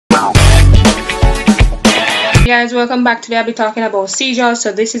Guys, welcome back. Today I'll be talking about seizures.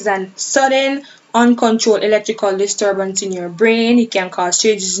 So this is an sudden uncontrolled electrical disturbance in your brain. It can cause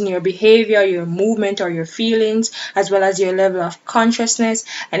changes in your behavior, your movement, or your feelings, as well as your level of consciousness.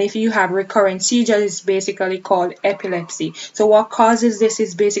 And if you have recurrent seizures, it's basically called epilepsy. So what causes this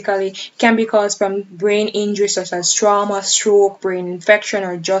is basically can be caused from brain injury such as trauma, stroke, brain infection,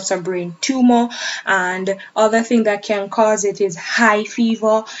 or just a brain tumor. And other thing that can cause it is high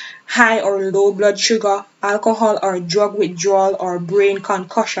fever, high or low blood sugar, alcohol or drug withdrawal, or brain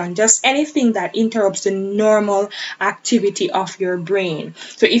concussion, just anything that interrupts the normal activity of your brain.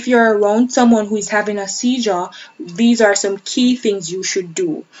 So if you're around someone who is having a seizure, these are some key things you should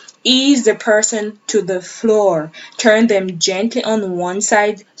do. Ease the person to the floor. Turn them gently on one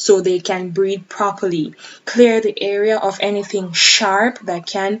side so they can breathe properly. Clear the area of anything sharp that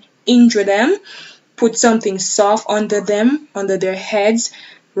can injure them. Put something soft under them, under their heads.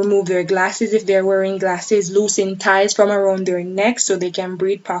 Remove their glasses if they're wearing glasses. Loosen ties from around their neck so they can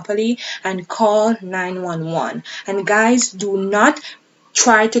breathe properly, and call 911. And guys, do not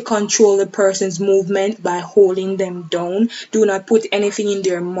try to control the person's movement by holding them down. Do not put anything in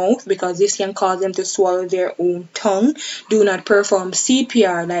their mouth because this can cause them to swallow their own tongue. Do not perform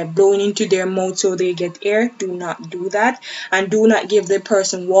CPR, like blowing into their mouth so they get air. Do not do that. And do not give the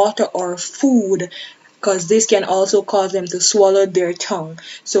person water or food, because this can also cause them to swallow their tongue.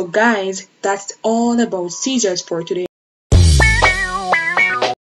 So guys, that's all about seizures for today.